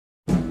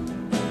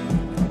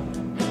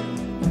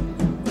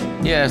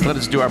Yes, let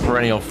us do our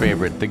perennial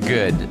favorite, the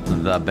good,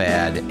 the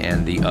bad,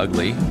 and the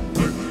ugly.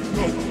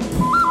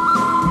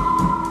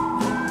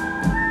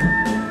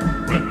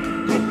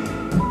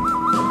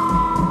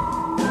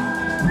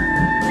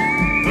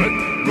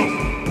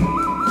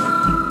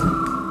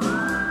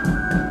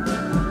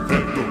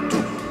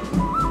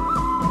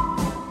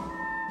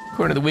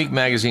 According to The Week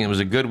magazine, it was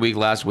a good week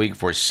last week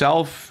for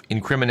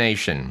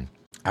self-incrimination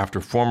after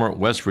former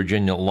West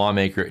Virginia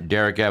lawmaker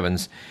Derek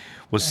Evans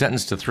was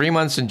sentenced to 3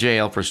 months in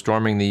jail for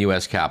storming the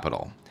U.S.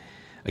 Capitol.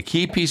 A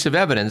key piece of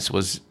evidence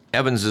was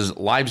Evans's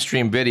live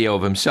stream video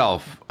of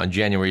himself on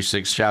January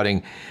 6th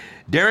shouting,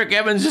 "Derek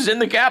Evans is in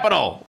the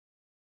Capitol!"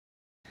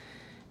 It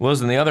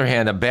was, on the other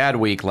hand, a bad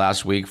week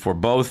last week for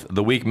both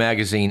The Week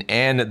magazine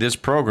and this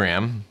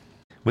program,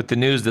 with the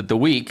news that The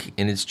Week,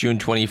 in its June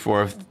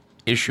 24th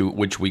issue,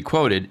 which we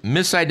quoted,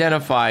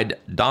 misidentified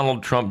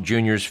Donald Trump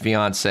Jr.'s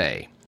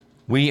fiancée.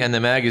 We and the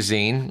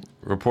magazine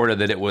reported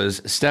that it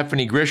was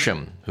Stephanie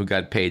Grisham who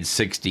got paid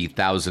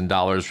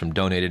 $60,000 from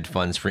donated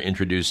funds for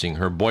introducing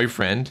her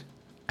boyfriend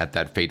at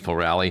that fateful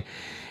rally.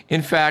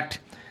 In fact,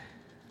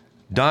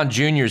 Don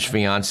Jr.'s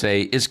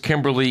fiancée is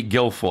Kimberly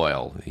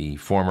Guilfoyle, the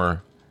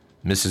former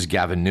Mrs.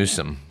 Gavin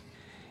Newsom.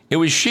 It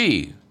was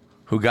she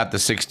who got the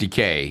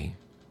 $60K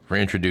for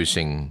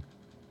introducing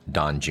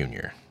Don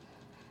Jr.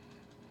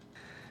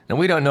 Now,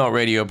 we don't know at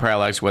Radio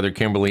Parallax whether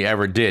Kimberly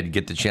ever did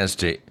get the chance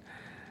to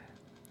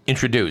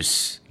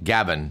introduce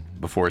Gavin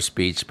before a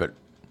speech, but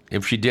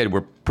if she did, we're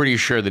pretty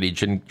sure that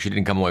she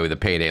didn't come away with a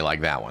payday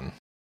like that one.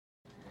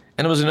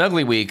 And it was an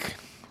ugly week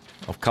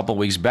a couple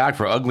weeks back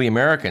for ugly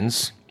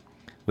Americans,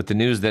 with the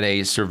news that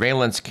a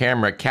surveillance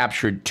camera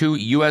captured 2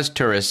 U.S.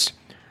 tourists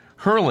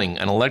hurling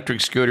an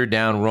electric scooter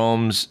down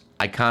Rome's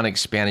iconic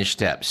Spanish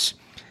Steps,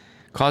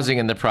 causing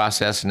in the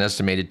process an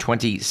estimated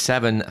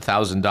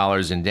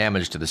 $27,000 in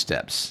damage to the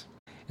steps.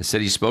 A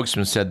city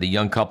spokesman said the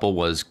young couple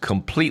was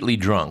completely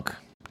drunk,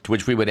 to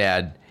which we would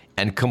add,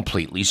 and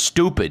completely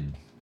stupid.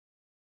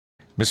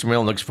 Mr.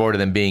 Millen looks forward to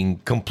them being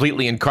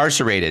completely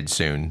incarcerated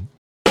soon.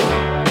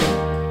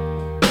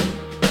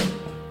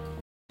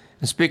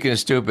 And speaking of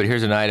stupid,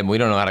 here's an item. We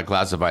don't know how to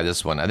classify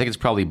this one. I think it's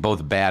probably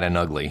both bad and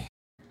ugly.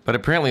 But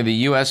apparently the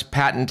U.S.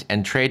 Patent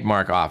and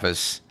Trademark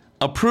Office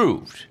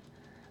approved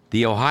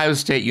the Ohio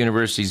State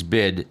University's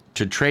bid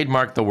to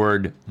trademark the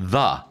word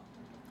 "the"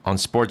 on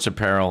sports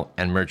apparel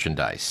and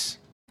merchandise.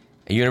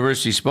 A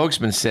university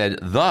spokesman said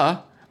 "the"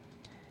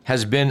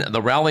 has been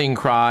the rallying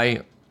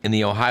cry in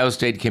the Ohio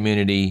State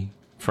community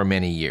for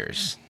many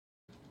years.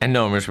 And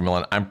no, Mr.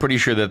 Millen, I'm pretty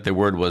sure that the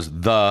word was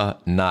 "the,"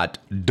 not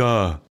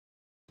 "duh."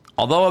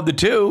 Although of the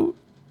two,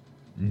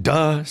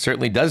 "duh"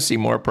 certainly does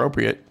seem more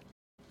appropriate.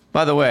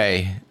 By the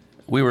way,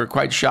 we were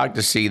quite shocked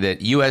to see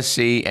that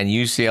USC and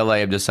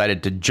UCLA have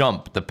decided to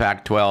jump the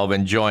Pac-12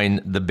 and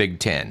join the Big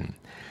Ten.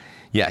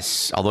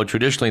 Yes, although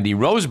traditionally the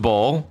Rose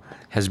Bowl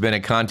has been a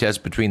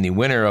contest between the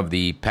winner of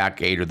the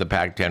Pac-8 or the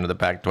Pac-10 or the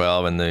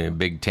Pac-12 and the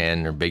Big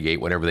 10 or Big 8,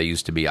 whatever they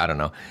used to be, I don't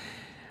know.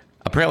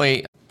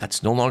 Apparently,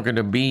 that's no longer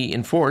to be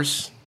in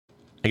force.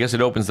 I guess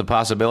it opens the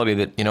possibility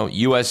that,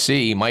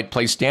 USC might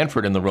play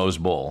Stanford in the Rose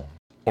Bowl,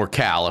 or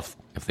Cal if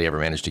they ever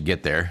manage to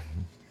get there.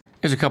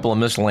 There's a couple of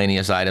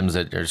miscellaneous items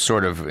that are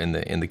sort of in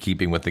the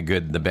keeping with the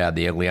good, the bad,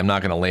 the ugly. I'm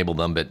not going to label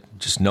them, but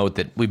just note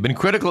that we've been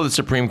critical of the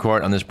Supreme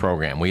Court on this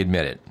program. We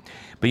admit it.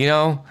 But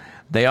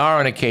they are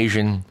on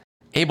occasion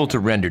able to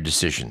render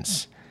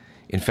decisions.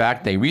 In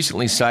fact, they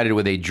recently sided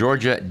with a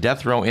Georgia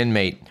death row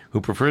inmate who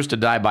prefers to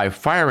die by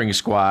firing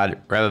squad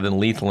rather than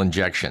lethal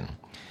injection.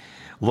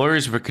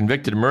 Lawyers for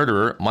convicted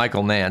murderer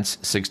Michael Nance,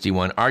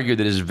 61, argued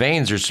that his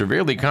veins are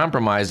severely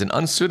compromised and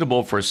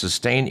unsuitable for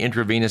sustained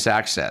intravenous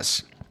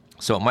access,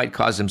 so it might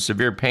cause him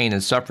severe pain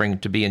and suffering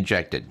to be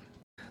injected.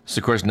 This,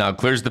 of course, now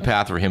clears the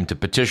path for him to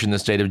petition the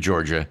state of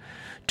Georgia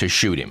to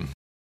shoot him.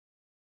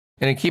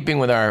 And in keeping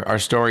with our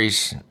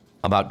stories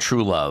about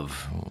true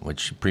love,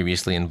 which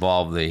previously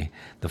involved the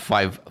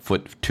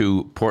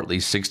 5'2", portly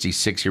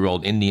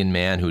 66-year-old Indian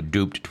man who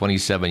duped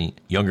 27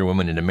 younger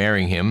women into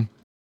marrying him,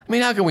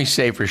 how can we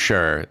say for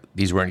sure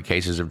these weren't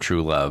cases of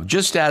true love?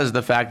 Just as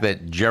the fact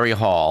that Jerry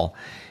Hall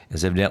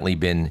has evidently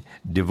been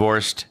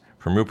divorced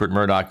from Rupert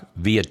Murdoch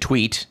via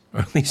tweet,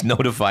 or at least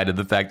notified of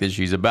the fact that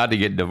she's about to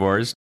get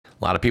divorced.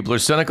 A lot of people are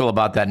cynical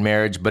about that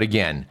marriage, but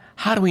again,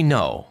 how do we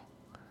know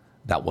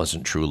that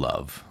wasn't true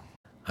love?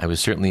 I was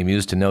certainly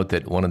amused to note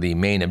that one of the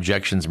main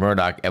objections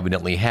Murdoch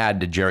evidently had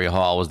to Jerry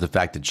Hall was the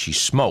fact that she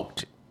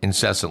smoked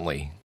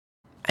incessantly.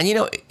 And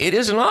it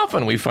isn't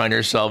often we find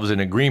ourselves in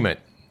agreement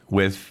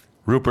with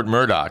Rupert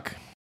Murdoch.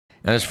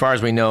 And as far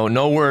as we know,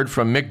 no word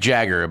from Mick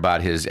Jagger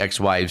about his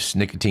ex-wife's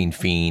nicotine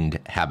fiend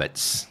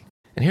habits.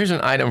 And here's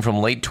an item from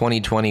late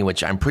 2020,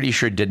 which I'm pretty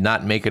sure did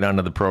not make it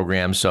onto the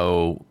program,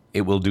 so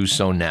it will do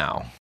so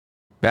now.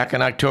 Back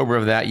in October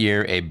of that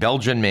year, a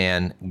Belgian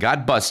man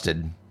got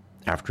busted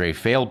after a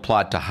failed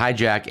plot to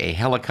hijack a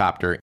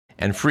helicopter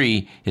and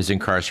free his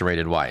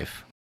incarcerated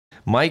wife.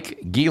 Mike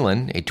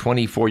Gielen, a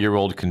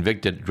 24-year-old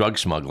convicted drug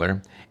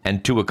smuggler,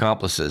 and 2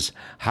 accomplices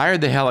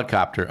hired the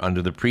helicopter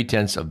under the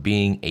pretense of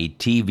being a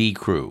TV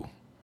crew.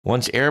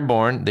 Once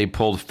airborne, they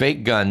pulled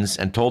fake guns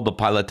and told the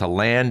pilot to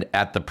land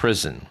at the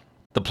prison.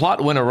 The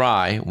plot went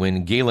awry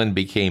when Galen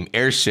became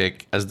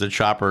airsick as the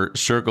chopper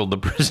circled the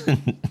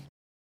prison.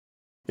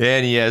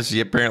 And yes, he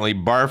apparently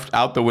barfed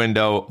out the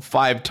window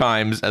 5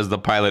 times as the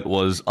pilot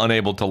was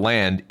unable to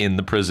land in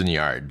the prison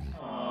yard.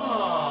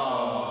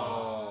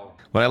 Aww.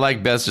 What I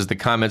like best is the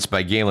comments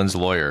by Galen's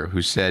lawyer,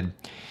 who said,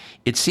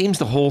 "It seems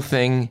the whole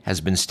thing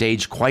has been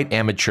staged quite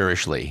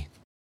amateurishly."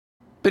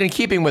 But in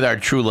keeping with our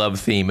true love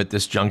theme at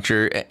this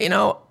juncture,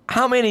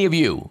 how many of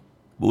you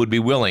would be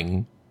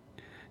willing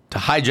to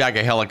hijack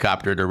a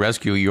helicopter to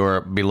rescue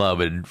your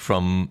beloved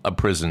from a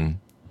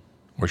prison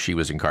where she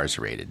was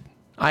incarcerated?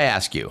 I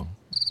ask you.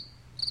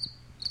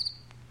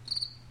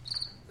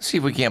 Let's see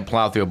if we can't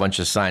plow through a bunch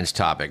of science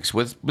topics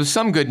with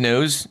some good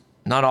news.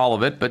 Not all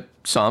of it, but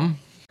some.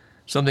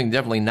 Something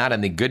definitely not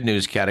in the good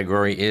news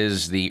category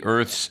is the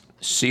Earth's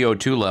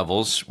CO2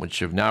 levels, which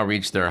have now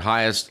reached their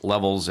highest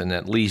levels in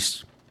at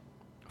least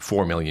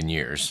 4 million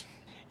years.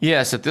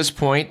 Yes, at this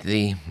point,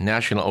 the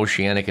National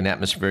Oceanic and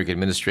Atmospheric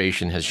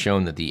Administration has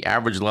shown that the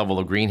average level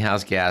of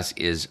greenhouse gas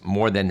is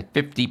more than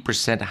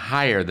 50%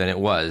 higher than it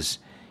was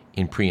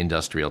in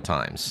pre-industrial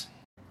times.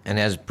 And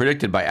as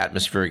predicted by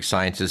atmospheric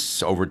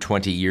scientists over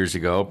 20 years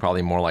ago,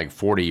 probably more like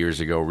 40 years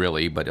ago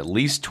really, but at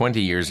least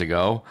 20 years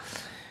ago,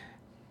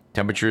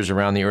 temperatures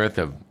around the Earth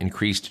have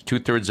increased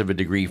 2/3 of a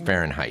degree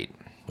Fahrenheit,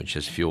 which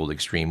has fueled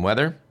extreme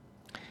weather,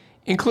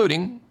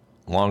 including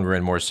longer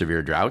and more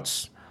severe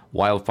droughts,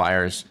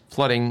 wildfires,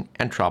 flooding,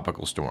 and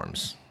tropical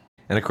storms.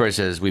 And of course,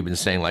 as we've been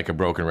saying like a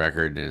broken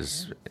record,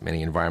 as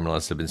many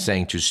environmentalists have been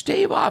saying, to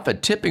stave off a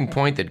tipping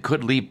point that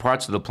could leave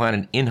parts of the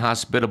planet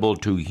inhospitable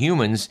to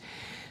humans,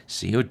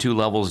 CO2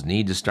 levels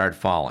need to start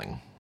falling.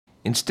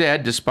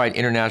 Instead, despite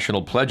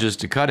international pledges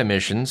to cut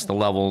emissions, the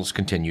levels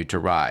continue to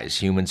rise.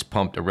 Humans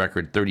pumped a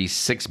record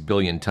 36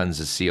 billion tons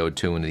of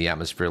CO2 into the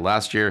atmosphere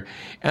last year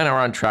and are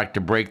on track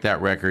to break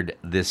that record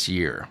this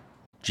year.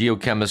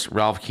 Geochemist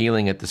Ralph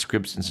Keeling at the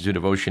Scripps Institute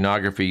of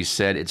Oceanography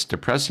said it's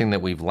depressing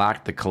that we've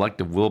lacked the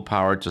collective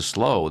willpower to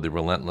slow the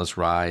relentless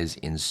rise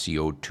in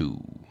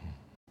CO2.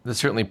 This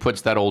certainly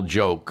puts that old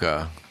joke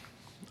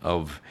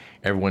of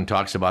everyone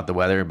talks about the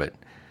weather, but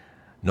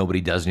nobody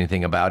does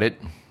anything about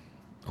it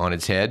on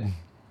its head.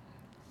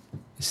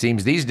 It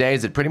seems these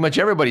days that pretty much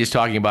everybody's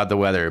talking about the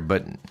weather,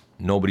 but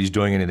nobody's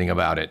doing anything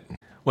about it.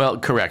 Well,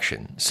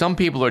 correction. Some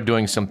people are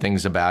doing some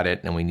things about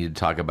it, and we need to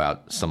talk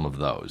about some of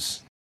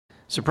those.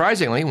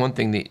 Surprisingly, one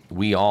thing that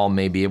we all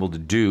may be able to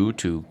do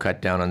to cut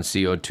down on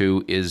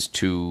CO2 is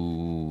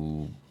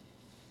to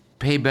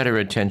pay better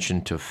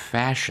attention to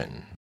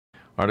fashion.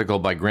 Article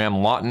by Graham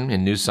Lawton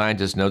in New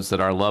Scientist notes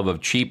that our love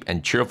of cheap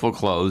and cheerful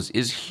clothes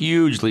is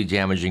hugely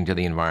damaging to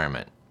the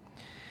environment.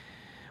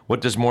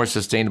 What does more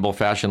sustainable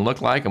fashion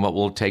look like, and what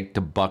will it take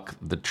to buck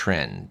the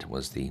trend,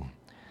 was the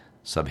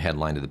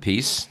subheadline of the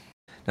piece.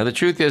 Now, the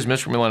truth is,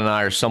 Mr. Millen and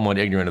I are somewhat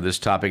ignorant of this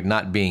topic,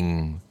 not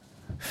being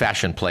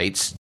fashion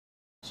plates.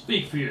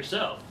 Speak for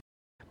yourself.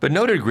 But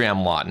noted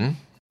Graham Lawton,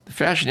 the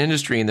fashion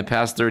industry in the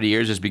past 30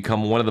 years has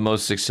become one of the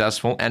most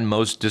successful and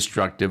most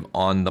destructive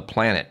on the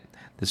planet.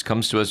 This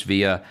comes to us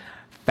via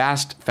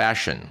fast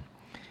fashion,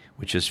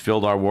 which has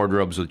filled our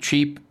wardrobes with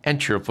cheap and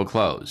cheerful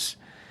clothes.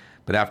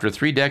 But after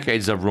 3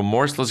 decades of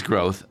remorseless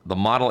growth, the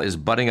model is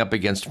butting up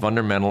against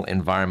fundamental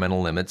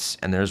environmental limits,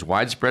 and there's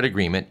widespread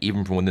agreement,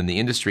 even from within the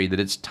industry, that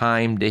it's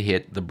time to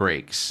hit the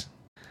brakes.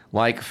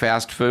 Like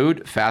fast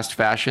food, fast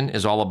fashion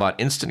is all about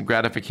instant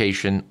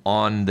gratification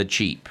on the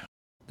cheap.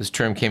 This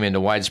term came into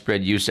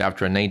widespread use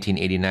after a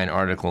 1989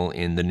 article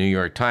in the New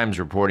York Times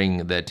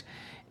reporting that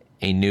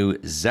a new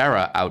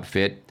Zara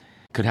outfit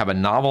could have a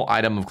novel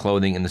item of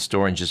clothing in the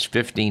store in just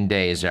 15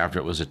 days after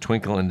it was a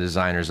twinkle in a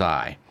designer's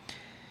eye.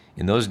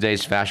 In those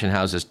days, fashion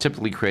houses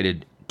typically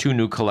created 2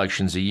 new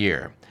collections a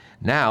year.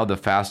 Now, the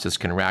fastest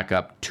can rack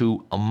up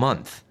 2 a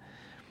month.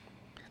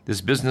 This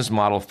business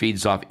model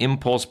feeds off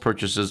impulse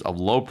purchases of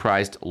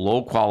low-priced,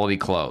 low-quality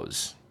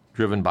clothes,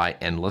 driven by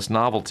endless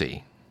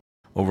novelty.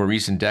 Over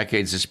recent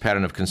decades, this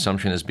pattern of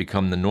consumption has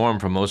become the norm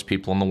for most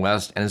people in the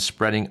West and is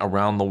spreading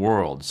around the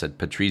world, said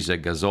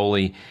Patrizia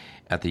Gazzoli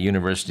at the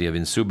University of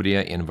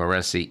Insubria in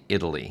Varese,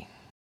 Italy.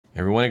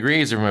 Everyone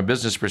agrees that from a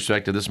business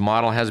perspective, this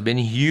model has been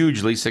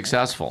hugely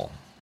successful.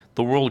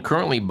 The world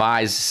currently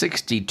buys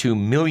 62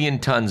 million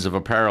tons of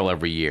apparel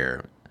every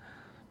year,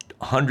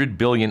 100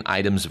 billion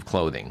items of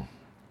clothing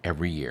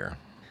every year.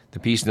 The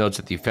piece notes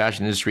that the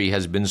fashion industry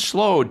has been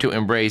slow to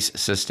embrace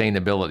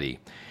sustainability.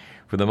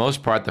 For the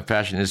most part, the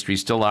fashion industry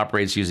still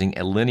operates using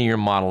a linear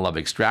model of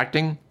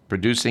extracting,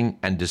 producing,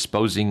 and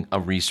disposing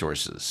of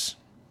resources.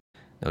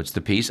 Notes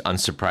the piece,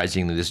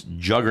 unsurprisingly, this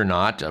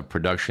juggernaut of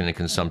production and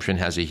consumption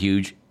has a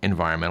huge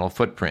environmental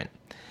footprint.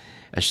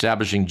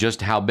 Establishing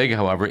just how big,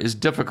 however, is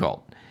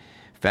difficult.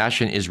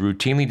 Fashion is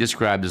routinely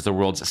described as the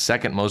world's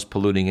second most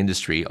polluting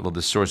industry, although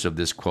the source of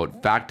this,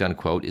 quote, fact,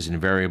 unquote, is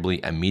invariably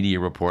a media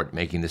report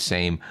making the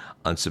same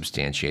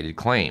unsubstantiated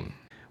claim.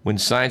 When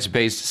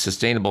science-based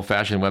sustainable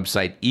fashion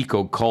website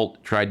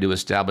EcoCult tried to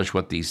establish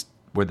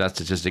where that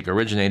statistic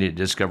originated, it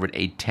discovered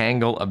a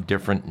tangle of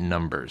different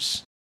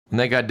numbers. When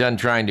they got done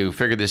trying to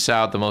figure this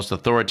out, the most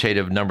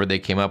authoritative number they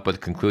came up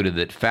with concluded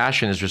that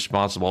fashion is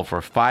responsible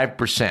for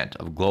 5%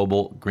 of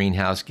global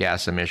greenhouse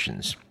gas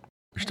emissions,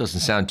 which doesn't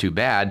sound too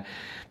bad,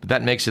 but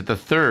that makes it the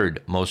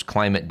third most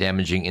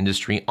climate-damaging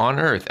industry on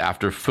Earth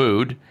after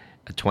food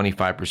at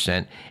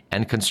 25%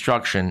 and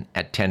construction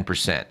at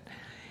 10%.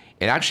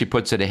 It actually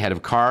puts it ahead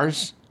of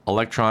cars,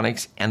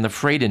 electronics, and the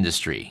freight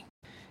industry.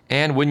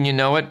 And wouldn't you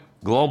know it,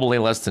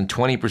 globally, less than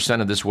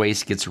 20% of this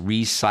waste gets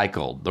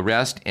recycled. The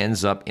rest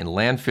ends up in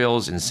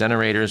landfills,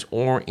 incinerators,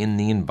 or in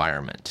the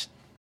environment.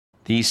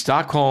 The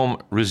Stockholm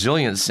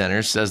Resilience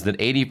Center says that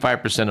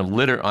 85% of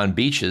litter on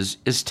beaches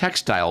is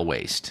textile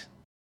waste.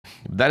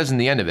 That isn't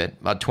the end of it.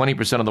 About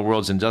 20% of the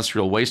world's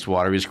industrial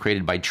wastewater is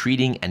created by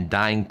treating and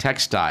dyeing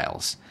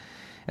textiles.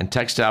 And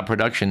textile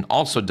production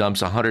also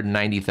dumps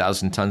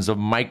 190,000 tons of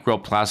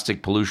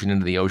microplastic pollution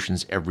into the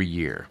oceans every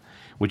year,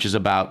 which is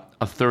about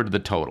a third of the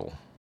total.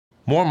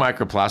 More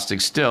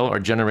microplastics still are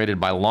generated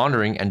by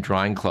laundering and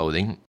drying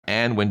clothing,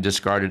 and when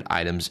discarded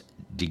items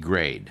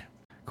degrade.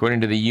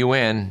 According to the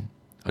UN,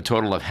 a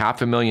total of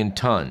 500,000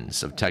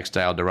 tons of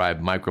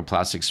textile-derived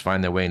microplastics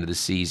find their way into the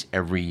seas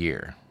every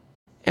year.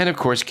 And of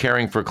course,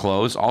 caring for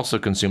clothes also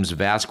consumes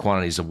vast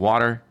quantities of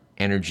water,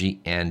 energy,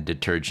 and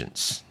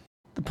detergents.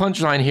 The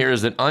punchline here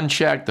is that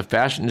unchecked, the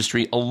fashion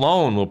industry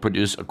alone will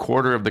produce a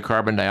quarter of the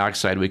carbon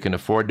dioxide we can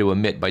afford to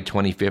emit by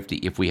 2050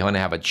 if we want to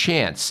have a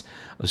chance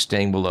of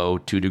staying below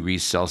 2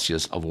 degrees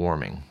Celsius of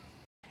warming.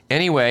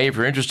 Anyway, if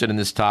you're interested in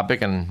this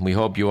topic, and we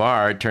hope you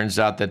are, it turns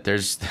out that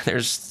there's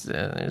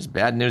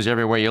bad news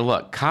everywhere you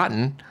look.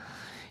 Cotton,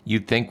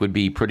 you'd think, would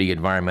be pretty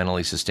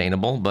environmentally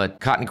sustainable,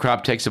 but cotton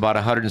crop takes about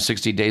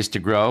 160 days to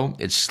grow.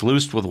 It's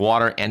sluiced with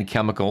water and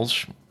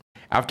chemicals,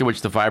 after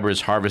which the fiber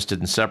is harvested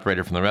and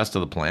separated from the rest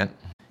of the plant.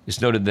 It's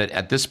noted that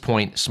at this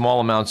point, small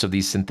amounts of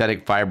the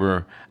synthetic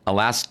fiber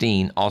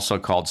elastine, also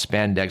called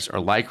spandex or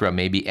lycra,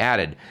 may be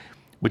added,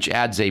 which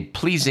adds a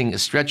pleasing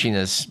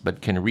stretchiness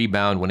but can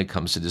rebound when it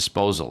comes to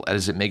disposal,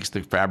 as it makes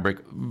the fabric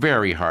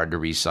very hard to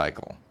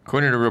recycle.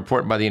 According to a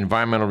report by the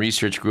environmental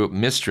research group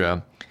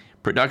Mistra,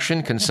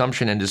 production,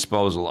 consumption, and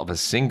disposal of a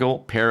single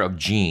pair of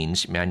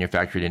jeans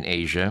manufactured in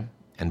Asia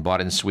and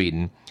bought in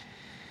Sweden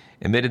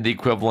emitted the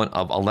equivalent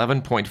of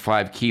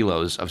 11.5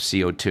 kilos of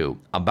CO2,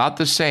 about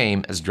the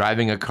same as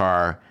driving a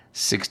car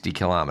 60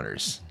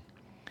 kilometers.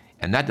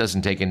 And that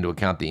doesn't take into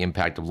account the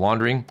impact of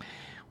laundering,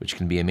 which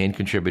can be a main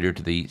contributor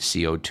to the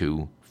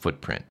CO2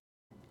 footprint.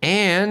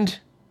 And,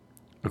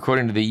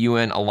 according to the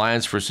UN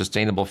Alliance for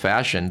Sustainable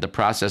Fashion, the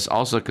process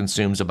also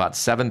consumes about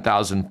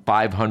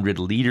 7,500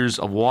 liters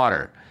of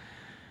water,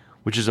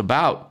 which is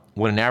about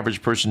what an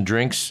average person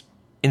drinks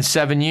in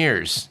 7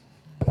 years.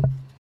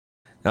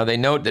 Now, they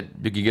note that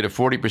you could get a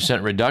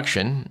 40%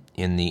 reduction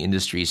in the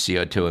industry's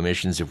CO2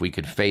 emissions if we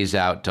could phase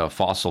out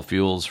fossil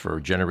fuels for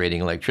generating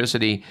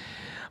electricity,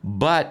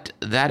 but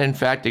that, in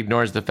fact,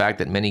 ignores the fact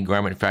that many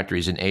garment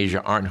factories in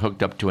Asia aren't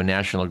hooked up to a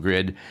national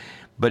grid,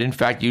 but in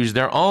fact use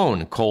their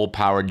own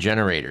coal-powered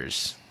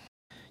generators.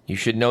 You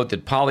should note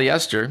that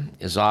polyester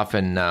is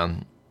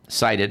often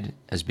cited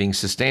as being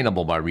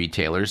sustainable by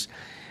retailers,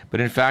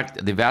 but in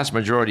fact, the vast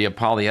majority of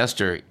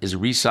polyester is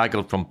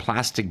recycled from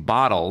plastic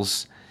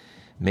bottles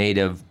made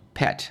of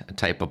PET, a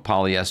type of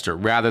polyester,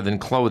 rather than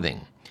clothing.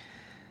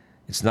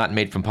 It's not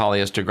made from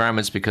polyester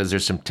garments because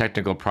there's some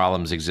technical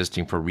problems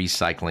existing for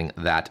recycling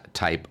that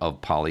type of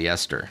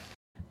polyester.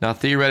 Now,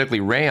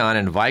 theoretically, rayon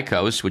and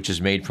viscose, which is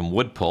made from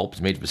wood pulp,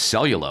 is made from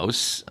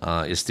cellulose,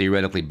 is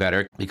theoretically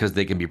better because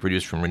they can be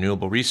produced from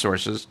renewable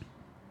resources.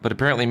 But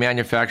apparently,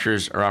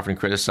 manufacturers are often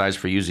criticized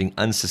for using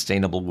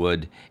unsustainable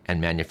wood and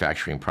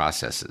manufacturing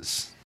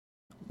processes.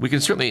 We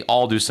can certainly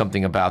all do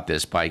something about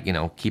this by,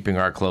 keeping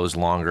our clothes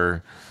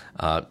longer,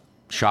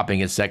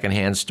 shopping at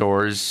secondhand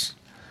stores,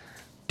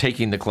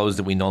 taking the clothes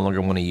that we no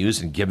longer want to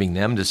use and giving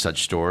them to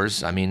such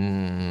stores. I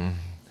mean,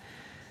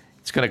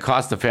 it's going to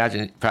cost the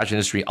fashion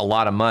industry a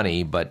lot of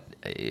money, but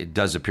it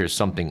does appear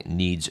something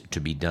needs to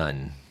be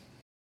done.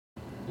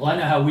 Well, I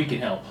know how we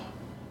can help.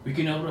 We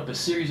can open up a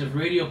series of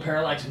Radio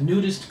Parallax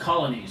nudist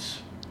colonies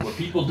where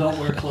people don't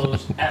wear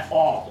clothes at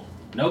all.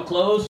 No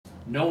clothes,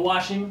 no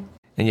washing.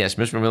 And yes,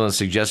 Mr. McMillan is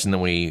suggesting that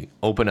we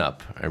open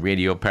up a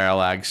Radio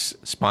Parallax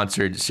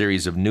sponsored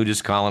series of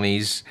nudist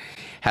colonies.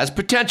 Has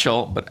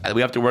potential, but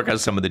we have to work on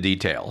some of the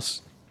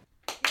details.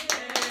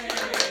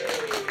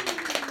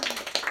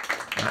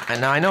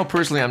 Now, I know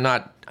personally I'm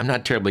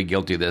not terribly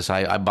guilty of this.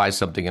 I buy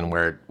something and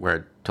wear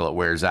it till it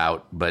wears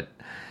out, but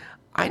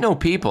I know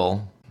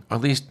people, or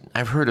at least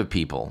I've heard of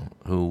people,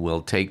 who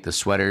will take the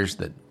sweaters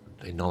that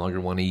they no longer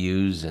want to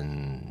use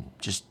and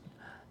just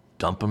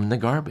dump them in the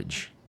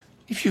garbage.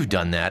 If you've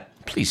done that,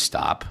 please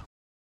stop.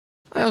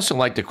 I also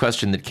liked a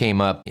question that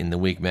came up in the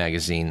Week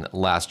magazine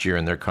last year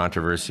in their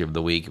controversy of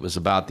the week. It was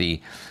about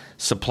the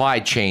supply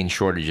chain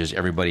shortages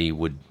everybody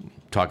would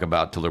talk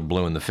about till they're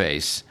blue in the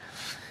face.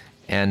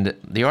 And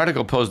the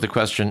article posed the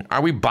question,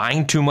 are we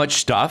buying too much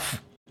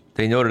stuff?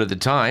 They noted at the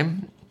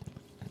time,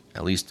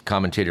 at least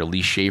commentator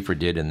Lee Schaefer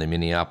did in the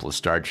Minneapolis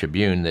Star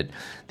Tribune, that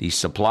the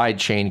supply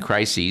chain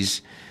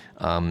crises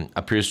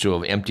appears to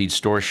have emptied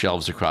store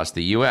shelves across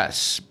the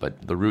U.S.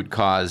 But the root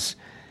cause,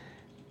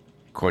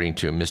 according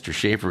to Mr.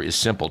 Schaefer, is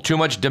simple. Too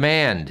much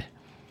demand.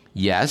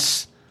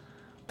 Yes,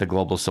 the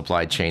global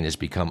supply chain has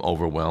become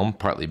overwhelmed,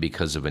 partly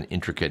because of an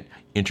intricate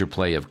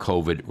interplay of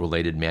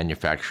COVID-related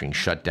manufacturing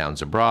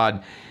shutdowns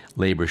abroad,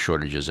 labor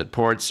shortages at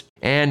ports,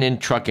 and in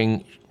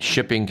trucking,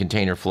 shipping,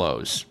 container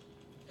flows,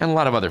 and a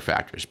lot of other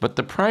factors. But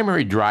the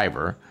primary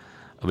driver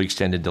of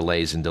extended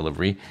delays in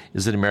delivery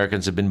is that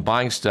Americans have been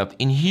buying stuff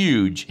in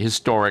huge,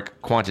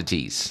 historic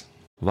quantities.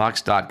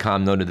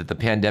 Vox.com noted that the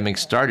pandemic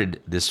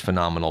started this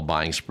phenomenal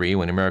buying spree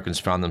when Americans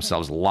found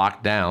themselves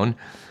locked down.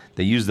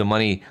 They used the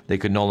money they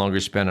could no longer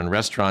spend on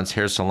restaurants,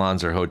 hair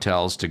salons, or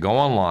hotels to go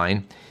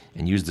online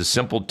and use the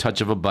simple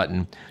touch of a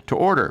button to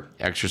order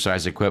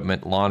exercise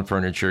equipment, lawn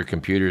furniture,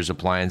 computers,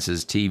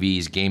 appliances,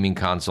 TVs, gaming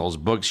consoles,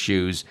 books,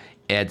 shoes,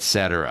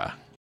 etc.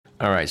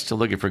 All right, still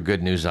looking for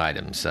good news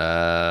items.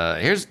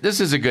 This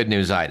is a good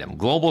news item.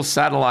 Global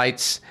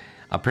satellites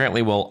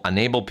apparently will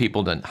enable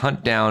people to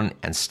hunt down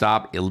and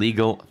stop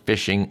illegal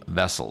fishing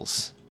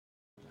vessels.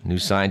 New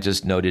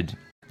Scientist noted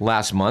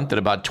last month that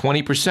about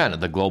 20% of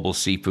the global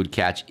seafood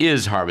catch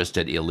is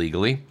harvested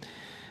illegally.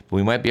 But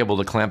we might be able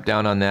to clamp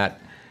down on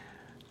that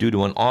due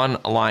to an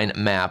online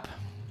map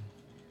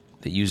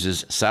that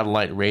uses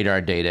satellite radar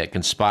data. It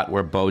can spot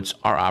where boats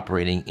are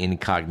operating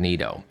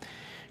incognito.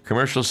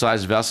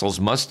 Commercial-sized vessels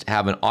must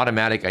have an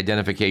automatic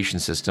identification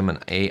system, an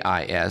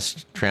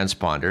AIS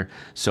transponder,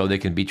 so they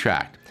can be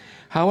tracked.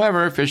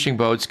 However, fishing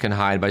boats can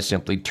hide by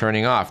simply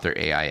turning off their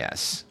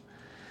AIS.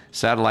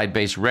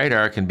 Satellite-based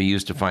radar can be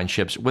used to find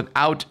ships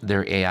without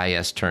their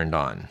AIS turned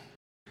on.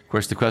 Of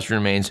course, the question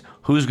remains,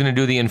 who's going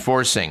to do the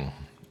enforcing?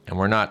 And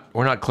we're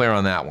not clear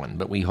on that one,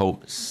 but we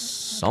hope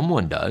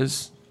someone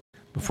does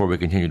before we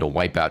continue to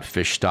wipe out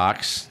fish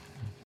stocks.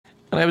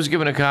 And I was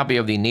given a copy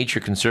of the Nature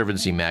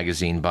Conservancy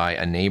magazine by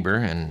a neighbor,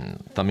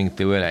 and thumbing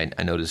through it,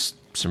 I noticed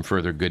some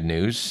further good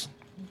news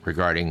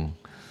regarding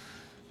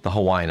the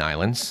Hawaiian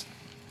Islands.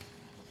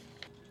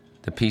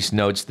 The piece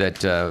notes that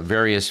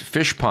various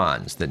fish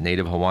ponds that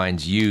native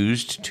Hawaiians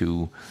used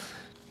to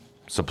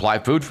supply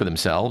food for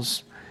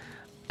themselves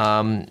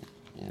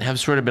have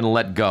sort of been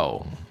let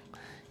go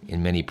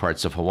in many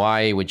parts of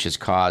Hawaii, which has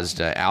caused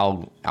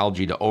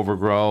algae to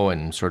overgrow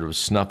and sort of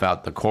snuff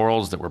out the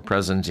corals that were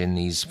present in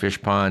these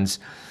fish ponds.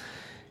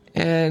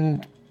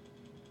 And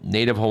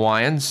native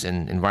Hawaiians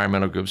and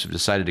environmental groups have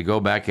decided to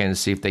go back in and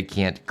see if they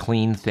can't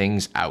clean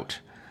things out,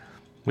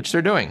 which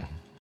they're doing.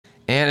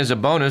 And as a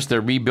bonus, they're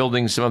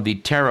rebuilding some of the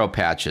taro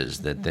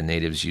patches that the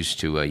natives used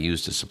to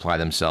use to supply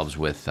themselves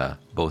with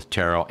both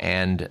taro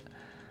and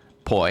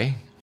poi.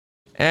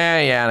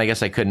 Yeah, and I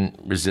guess I couldn't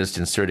resist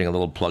inserting a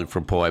little plug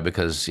for poi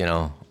because,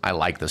 I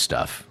like the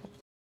stuff.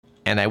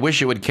 And I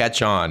wish it would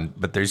catch on,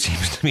 but there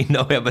seems to be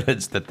no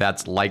evidence that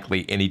that's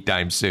likely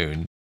anytime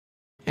soon.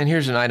 And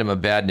here's an item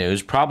of bad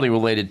news, probably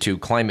related to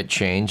climate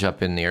change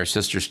up in their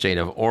sister state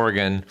of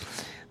Oregon.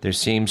 There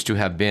seems to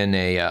have been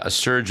a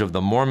surge of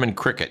the Mormon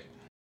cricket.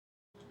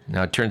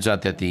 Now, it turns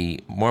out that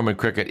the Mormon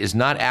cricket is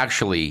not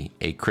actually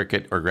a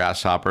cricket or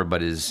grasshopper,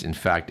 but is, in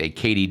fact, a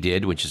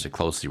katydid, which is a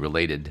closely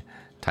related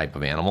type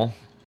of animal.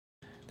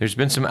 There's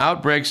been some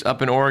outbreaks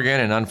up in Oregon,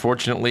 and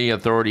unfortunately,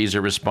 authorities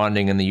are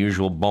responding in the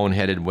usual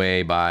boneheaded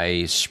way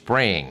by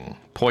spraying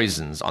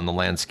poisons on the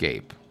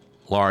landscape,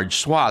 large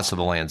swaths of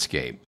the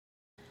landscape.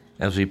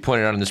 As we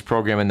pointed out in this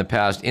program in the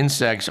past,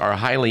 insects are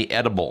highly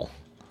edible.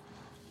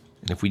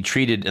 And if we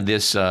treated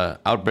this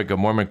outbreak of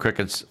Mormon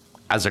crickets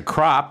as a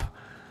crop,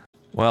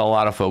 well, a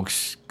lot of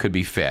folks could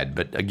be fed.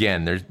 But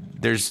again,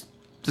 this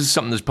is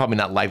something that's probably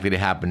not likely to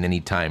happen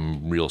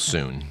anytime real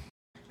soon.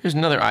 Here's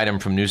another item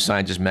from New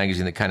Scientist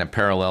magazine that kind of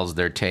parallels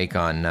their take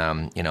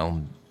on,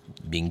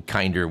 being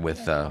kinder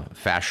with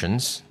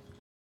fashions,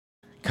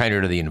 kinder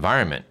to the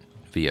environment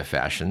via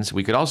fashions.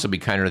 We could also be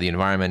kinder to the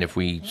environment if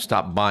we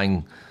stopped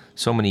buying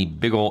so many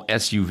big old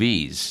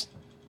SUVs.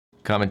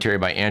 Commentary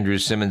by Andrew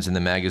Simmons in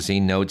the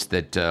magazine notes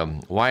that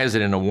why is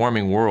it in a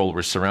warming world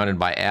we're surrounded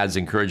by ads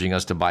encouraging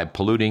us to buy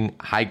polluting,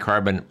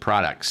 high-carbon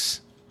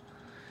products?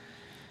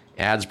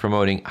 Ads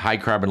promoting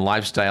high-carbon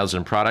lifestyles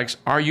and products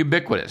are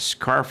ubiquitous.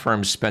 Car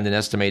firms spend an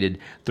estimated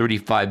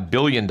 $35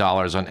 billion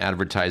on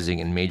advertising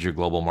in major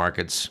global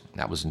markets.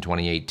 That was in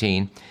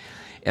 2018.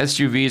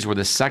 SUVs were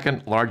the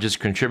second largest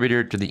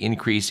contributor to the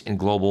increase in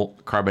global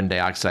carbon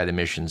dioxide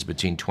emissions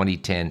between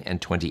 2010 and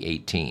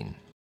 2018.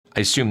 I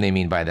assume they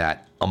mean by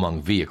that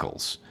among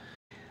vehicles.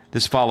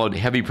 This followed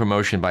heavy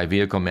promotion by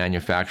vehicle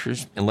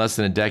manufacturers. In less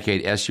than a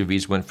decade,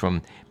 SUVs went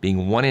from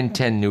being 1 in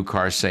 10 new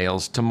car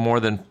sales to more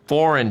than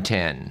 4 in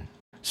 10.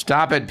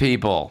 Stop it,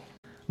 people.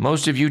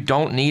 Most of you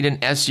don't need an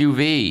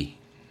SUV.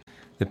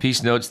 The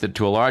piece notes that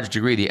to a large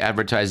degree, the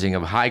advertising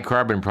of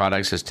high-carbon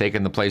products has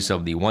taken the place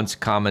of the once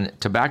common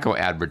tobacco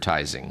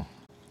advertising.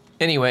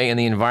 Anyway, in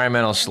the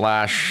environmental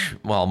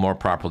more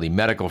properly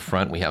medical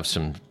front, we have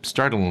some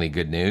startlingly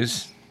good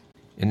news.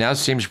 It now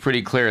seems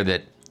pretty clear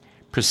that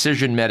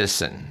precision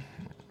medicine,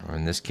 or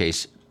in this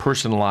case,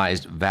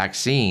 personalized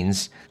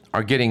vaccines,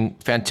 are getting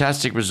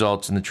fantastic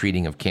results in the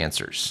treating of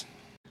cancers.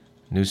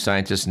 New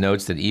Scientist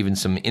notes that even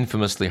some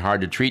infamously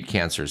hard-to-treat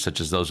cancers, such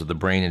as those of the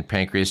brain and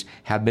pancreas,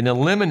 have been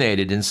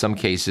eliminated in some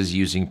cases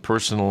using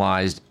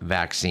personalized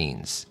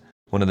vaccines.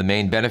 One of the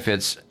main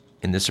benefits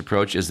in this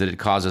approach is that it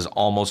causes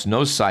almost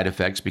no side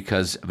effects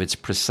because of its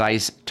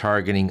precise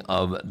targeting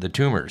of the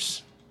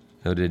tumors.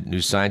 Noted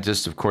New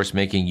Scientist, of course,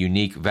 making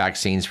unique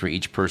vaccines for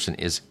each person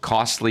is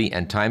costly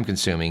and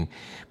time-consuming,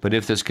 but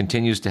if this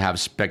continues to have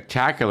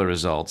spectacular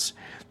results,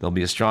 there'll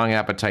be a strong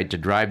appetite to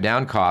drive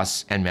down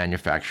costs and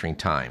manufacturing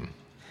time.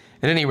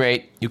 At any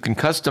rate, you can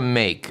custom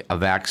make a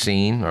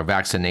vaccine or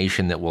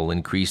vaccination that will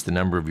increase the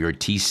number of your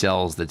T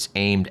cells that's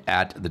aimed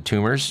at the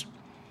tumors.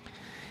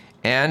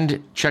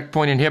 And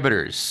checkpoint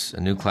inhibitors, a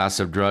new class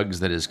of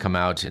drugs that has come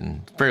out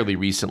fairly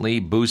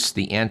recently, boosts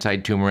the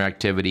anti-tumor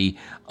activity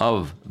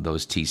of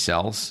those T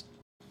cells.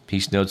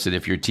 Peace notes that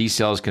if your T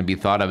cells can be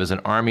thought of as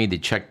an army, the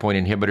checkpoint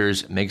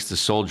inhibitors makes the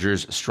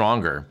soldiers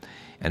stronger,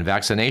 and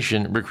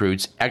vaccination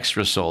recruits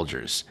extra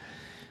soldiers.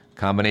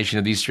 Combination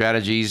of these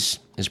strategies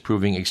is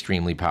proving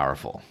extremely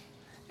powerful.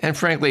 And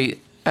frankly,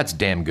 that's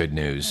damn good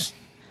news.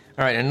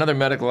 All right, another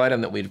medical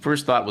item that we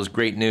first thought was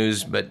great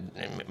news, but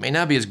may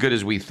not be as good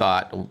as we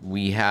thought.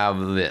 We have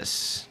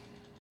this.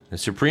 The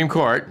Supreme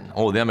Court,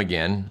 them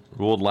again,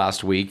 ruled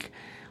last week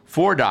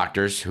 4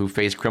 doctors who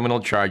face criminal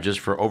charges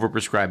for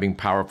overprescribing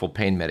powerful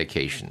pain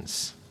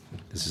medications.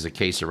 This is a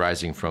case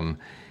arising from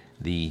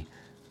the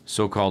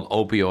so-called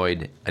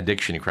opioid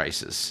addiction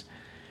crisis.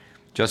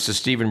 Justice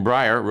Stephen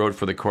Breyer wrote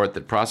for the court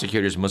that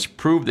prosecutors must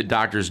prove that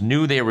doctors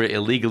knew they were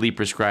illegally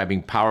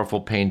prescribing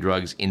powerful pain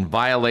drugs in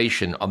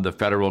violation of the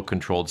Federal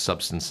Controlled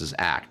Substances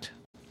Act.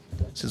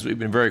 Since we've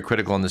been very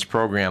critical on this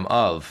program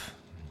of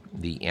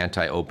the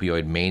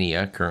anti-opioid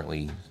mania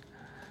currently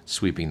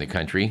sweeping the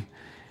country,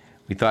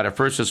 we thought at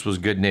first this was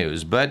good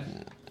news, but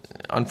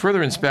on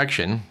further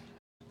inspection,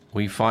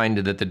 we find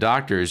that the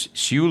doctors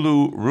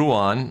Siulu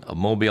Ruan of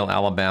Mobile,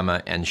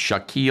 Alabama, and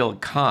Shakil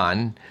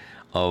Khan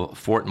of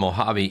Fort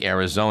Mojave,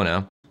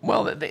 Arizona,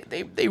 well,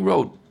 they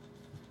wrote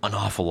an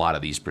awful lot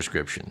of these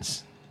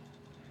prescriptions.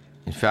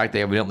 In fact,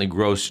 they evidently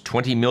grossed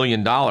 $20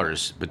 million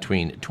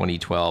between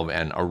 2012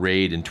 and a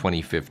raid in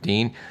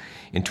 2015.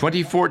 In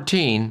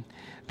 2014,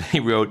 they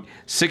wrote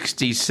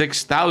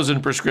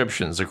 66,000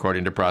 prescriptions,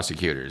 according to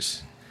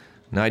prosecutors.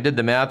 Now, I did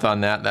the math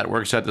on that. That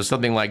works out to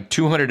something like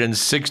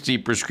 260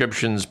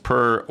 prescriptions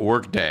per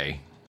workday.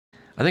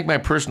 I think my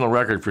personal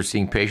record for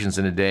seeing patients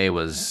in a day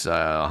was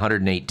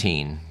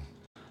 118.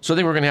 So I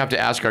think we're going to have to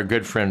ask our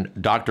good friend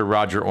Dr.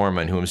 Roger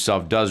Orman, who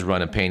himself does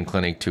run a pain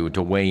clinic, to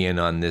weigh in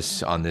on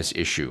this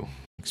issue.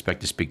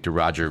 Expect to speak to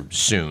Roger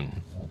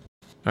soon.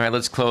 All right,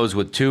 let's close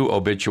with 2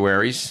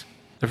 obituaries.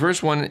 The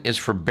first one is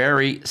for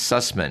Barry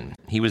Sussman.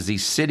 He was the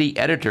city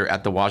editor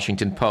at the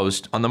Washington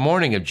Post on the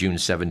morning of June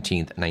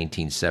 17,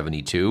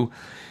 1972,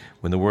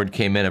 when the word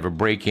came in of a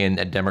break-in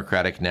at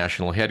Democratic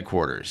National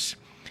Headquarters.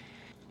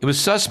 It was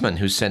Sussman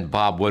who sent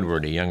Bob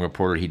Woodward, a young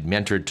reporter he'd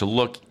mentored, to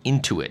look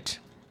into it.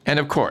 And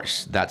of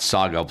course, that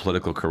saga of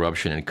political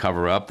corruption and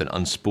cover-up that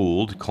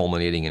unspooled,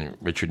 culminating in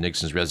Richard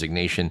Nixon's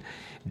resignation,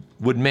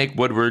 would make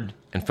Woodward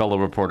and fellow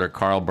reporter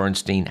Carl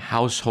Bernstein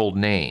household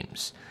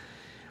names.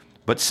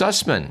 But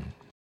Sussman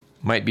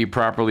might be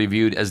properly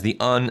viewed as the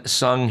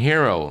unsung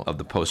hero of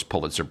the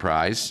post-Pulitzer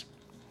Prize.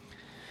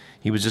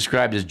 He was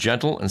described as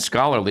gentle and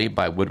scholarly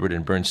by Woodward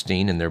and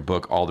Bernstein in their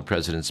book All the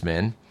President's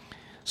Men.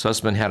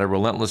 Sussman had a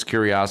relentless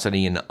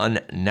curiosity and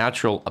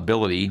unnatural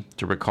ability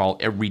to recall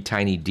every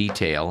tiny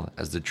detail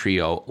as the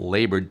trio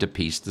labored to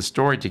piece the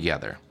story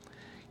together.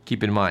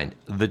 Keep in mind,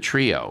 the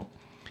trio.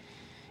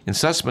 In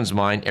Sussman's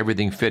mind,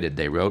 everything fitted,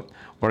 they wrote.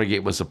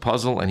 Watergate was a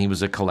puzzle, and he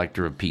was a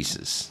collector of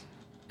pieces.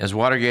 As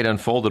Watergate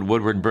unfolded,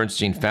 Woodward and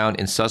Bernstein found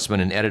in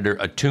Sussman an editor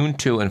attuned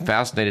to and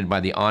fascinated by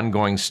the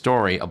ongoing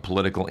story of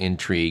political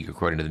intrigue,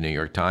 according to the New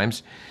York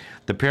Times.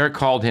 The pair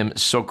called him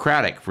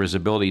Socratic for his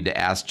ability to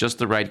ask just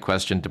the right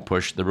question to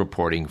push the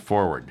reporting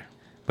forward.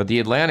 But the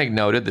Atlantic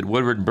noted that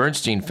Woodward and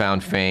Bernstein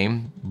found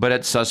fame, but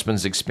at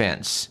Sussman's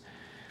expense.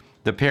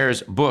 The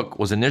pair's book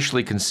was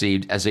initially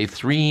conceived as a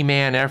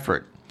 3-man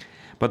effort,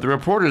 but the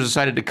reporters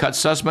decided to cut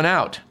Sussman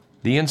out.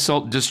 The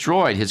insult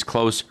destroyed his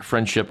close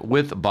friendship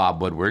with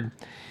Bob Woodward.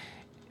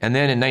 And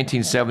then in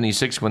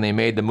 1976, when they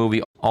made the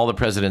movie All the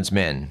President's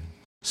Men,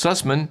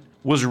 Sussman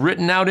was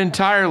written out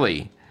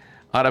entirely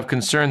out of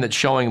concern that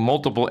showing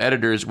multiple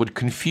editors would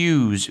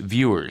confuse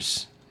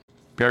viewers.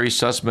 Barry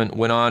Sussman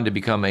went on to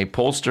become a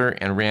pollster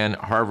and ran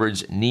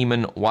Harvard's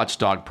Nieman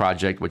Watchdog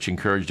Project, which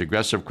encouraged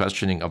aggressive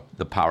questioning of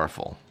the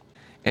powerful.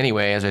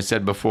 Anyway, as I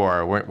said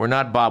before, we're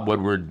not Bob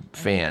Woodward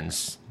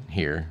fans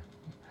here,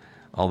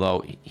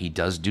 although he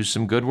does do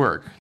some good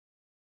work.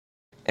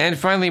 And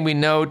finally, we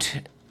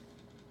note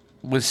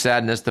with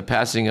sadness the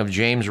passing of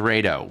James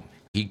Rado.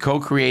 He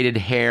co-created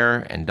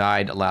Hair and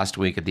died last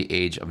week at the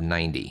age of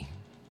 90.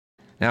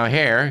 Now,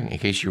 Hair, in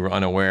case you were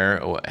unaware,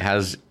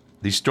 has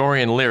the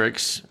story and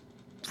lyrics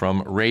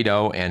from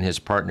Rado and his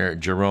partner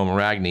Jerome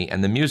Ragney,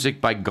 and the music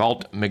by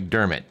Galt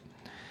McDermott.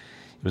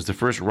 It was the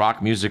first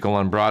rock musical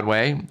on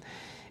Broadway,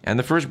 and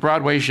the first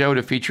Broadway show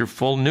to feature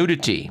full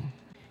nudity.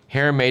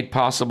 Hair made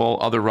possible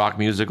other rock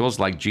musicals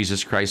like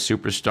Jesus Christ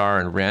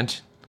Superstar and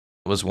Rent.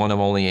 It was one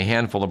of only a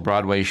handful of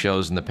Broadway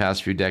shows in the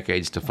past few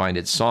decades to find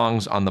its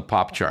songs on the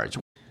pop charts.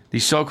 The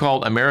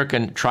so-called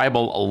American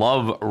Tribal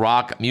Love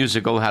Rock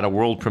musical had a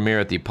world premiere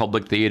at the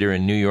Public Theater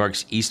in New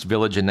York's East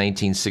Village in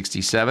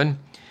 1967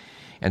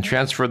 and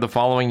transferred the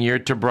following year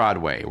to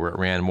Broadway, where it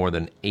ran more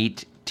than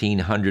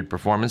 1,800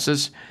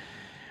 performances.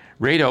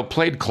 Rado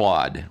played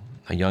Claude,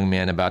 a young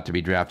man about to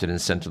be drafted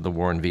and sent to the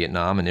war in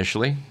Vietnam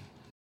initially.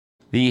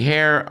 The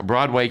Hair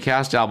Broadway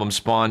cast album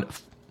spawned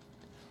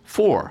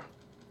 4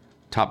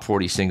 top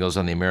 40 singles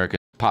on the American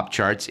pop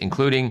charts,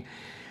 including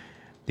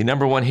the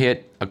number one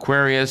hit,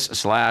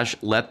 Aquarius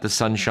 / Let the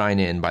Sunshine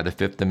In by the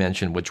Fifth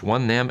Dimension, which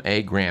won them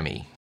a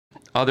Grammy.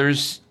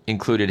 Others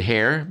included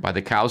Hair by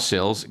the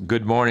Cowsills,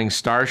 Good Morning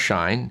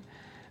Starshine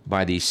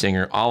by the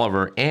singer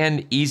Oliver,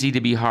 and Easy to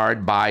Be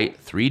Hard by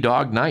Three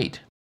Dog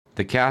Night.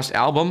 The cast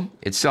album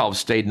itself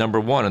stayed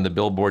number one on the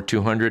Billboard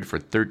 200 for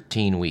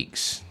 13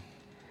 weeks.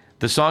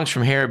 The songs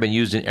from Hair have been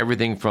used in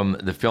everything from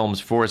the films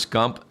Forrest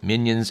Gump,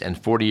 Minions, and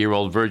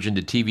 40-Year-Old Virgin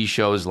to TV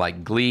shows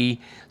like Glee,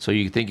 So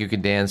You Think You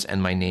Can Dance,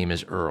 and My Name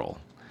is Earl.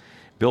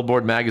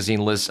 Billboard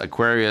magazine lists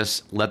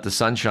Aquarius, Let the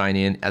Sunshine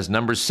In as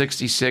number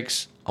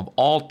 66 of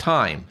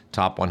all-time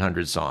top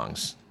 100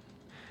 songs.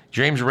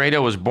 James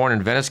Rado was born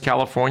in Venice,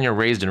 California,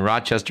 raised in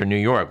Rochester, New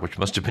York, which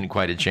must have been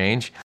quite a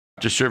change.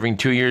 After serving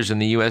 2 years in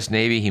the U.S.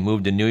 Navy, he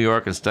moved to New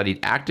York and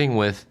studied acting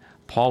with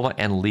Paula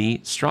and Lee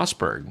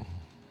Strasberg.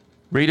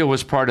 Rado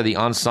was part of the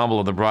ensemble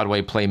of the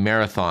Broadway play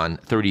Marathon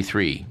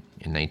 33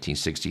 in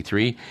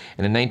 1963,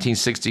 and in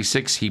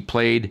 1966 he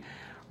played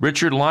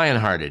Richard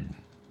Lionhearted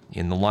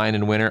in The Lion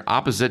and Winter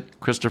opposite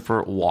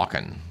Christopher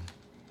Walken.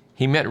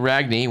 He met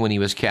Ragni when he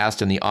was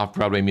cast in the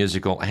off-Broadway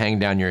musical Hang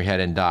Down Your Head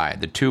and Die.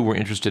 The two were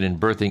interested in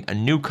birthing a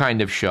new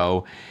kind of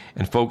show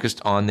and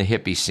focused on the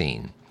hippie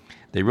scene.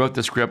 They wrote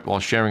the script while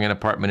sharing an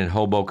apartment in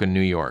Hoboken,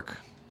 New York.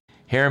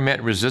 Hair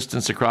met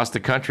resistance across the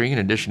country, in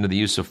addition to the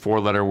use of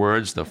four-letter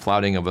words, the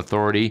flouting of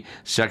authority,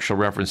 sexual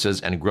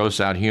references, and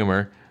gross-out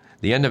humor.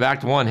 The end of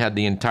Act 1 had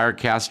the entire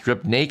cast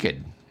stripped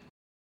naked.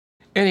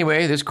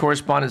 Anyway, this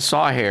correspondent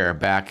saw Hair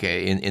back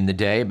in the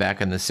day,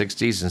 back in the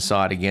 60s, and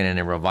saw it again in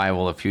a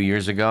revival a few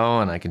years ago,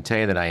 and I can tell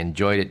you that I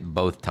enjoyed it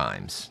both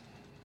times.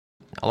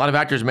 A lot of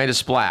actors made a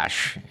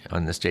splash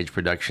on the stage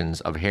productions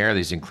of Hair.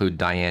 These include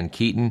Diane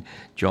Keaton,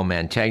 Joe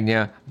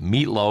Mantegna,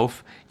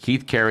 Meatloaf,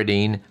 Keith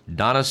Carradine,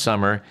 Donna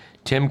Summer,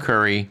 Tim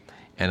Curry,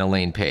 and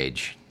Elaine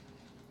Page.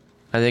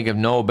 I think of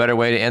no better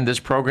way to end this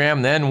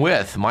program than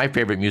with my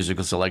favorite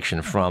musical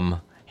selection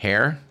from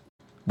Hair,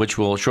 which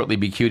will shortly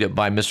be queued up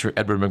by Mr.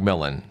 Edward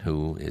McMillan,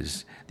 who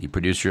is the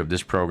producer of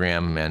this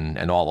program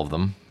and all of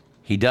them.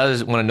 He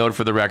does want to note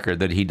for the record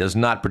that he does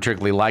not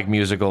particularly like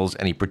musicals,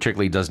 and he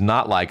particularly does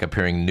not like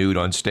appearing nude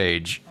on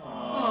stage.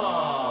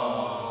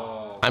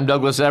 Aww. I'm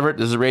Douglas Everett.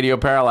 This is Radio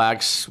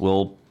Parallax.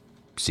 We'll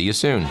see you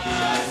soon.